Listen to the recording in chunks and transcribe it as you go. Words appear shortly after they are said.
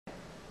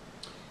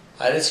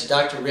Hi, this is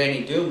Dr.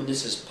 Randy Doom, and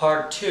this is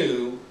part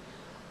 2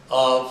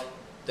 of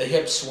the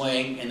hip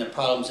swing and the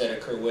problems that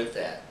occur with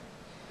that.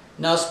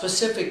 Now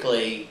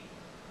specifically,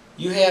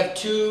 you have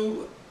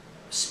two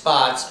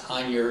spots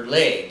on your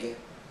leg,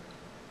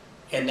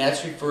 and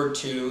that's referred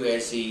to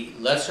as the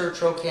lesser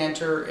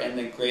trochanter and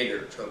the greater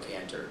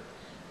trochanter.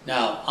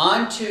 Now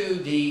onto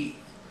the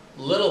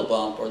little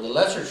bump, or the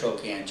lesser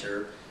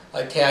trochanter,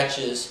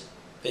 attaches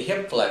the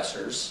hip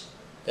flexors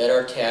that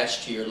are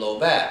attached to your low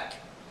back.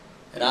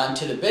 And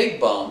onto the big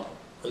bump,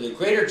 or the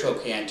greater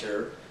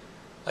trochanter,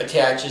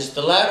 attaches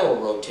the lateral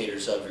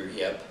rotators of your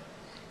hip,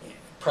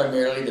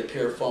 primarily the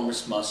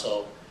piriformis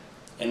muscle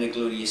and the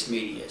gluteus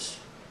medius.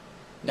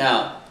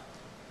 Now,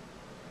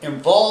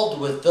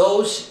 involved with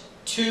those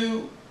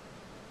two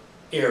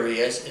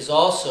areas is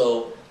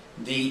also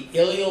the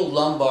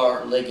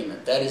iliolumbar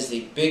ligament. That is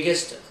the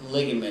biggest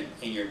ligament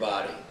in your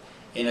body,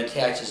 and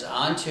attaches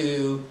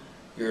onto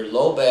your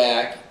low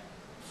back,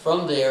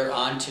 from there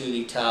onto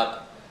the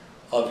top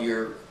of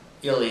your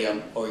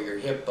ilium or your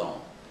hip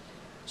bone.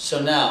 So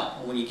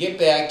now, when you get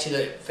back to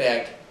the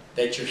fact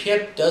that your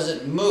hip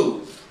doesn't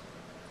move,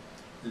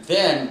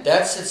 then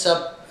that sets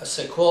up a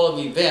sequela of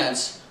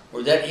events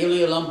where that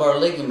iliolumbar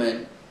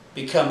ligament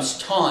becomes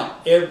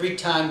taut every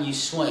time you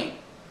swing.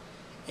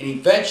 And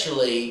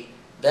eventually,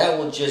 that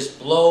will just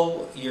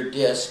blow your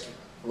disc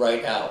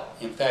right out.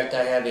 In fact,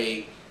 I have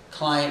a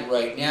client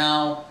right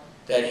now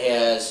that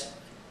has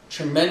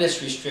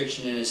tremendous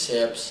restriction in his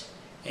hips,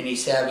 and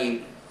he's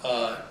having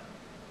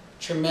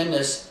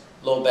tremendous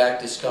low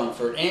back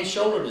discomfort and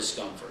shoulder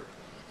discomfort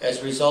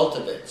as a result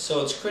of it.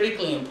 So it's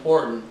critically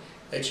important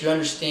that you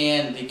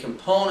understand the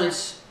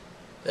components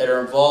that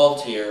are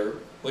involved here,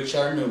 which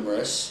are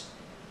numerous,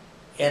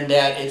 and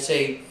that it's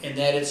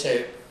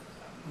a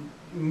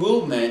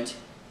movement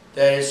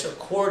that is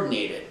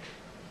coordinated.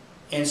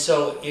 And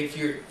so if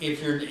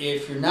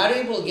you're not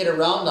able to get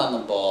around on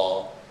the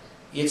ball,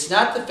 it's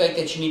not the fact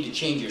that you need to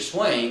change your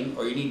swing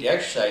or you need to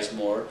exercise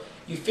more.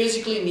 You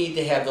physically need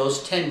to have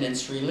those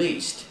tendons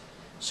released,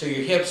 so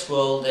your hips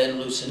will then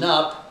loosen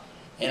up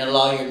and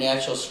allow your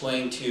natural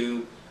swing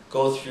to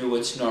go through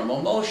its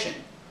normal motion.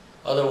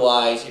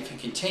 Otherwise, if you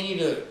continue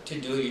to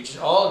do it,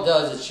 all it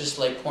does is just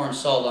like pouring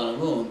salt on a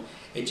wound.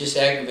 It just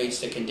aggravates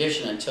the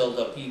condition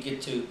until you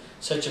get to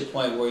such a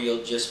point where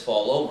you'll just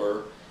fall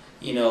over,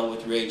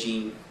 with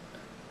raging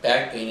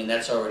back pain, and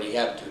that's already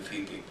happened to a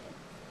few people.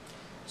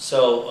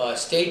 So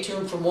stay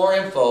tuned for more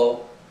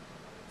info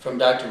from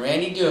Dr.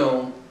 Randy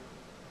Doom.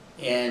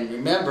 And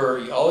remember,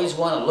 you always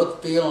want to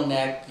look, feel, and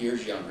act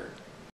years younger.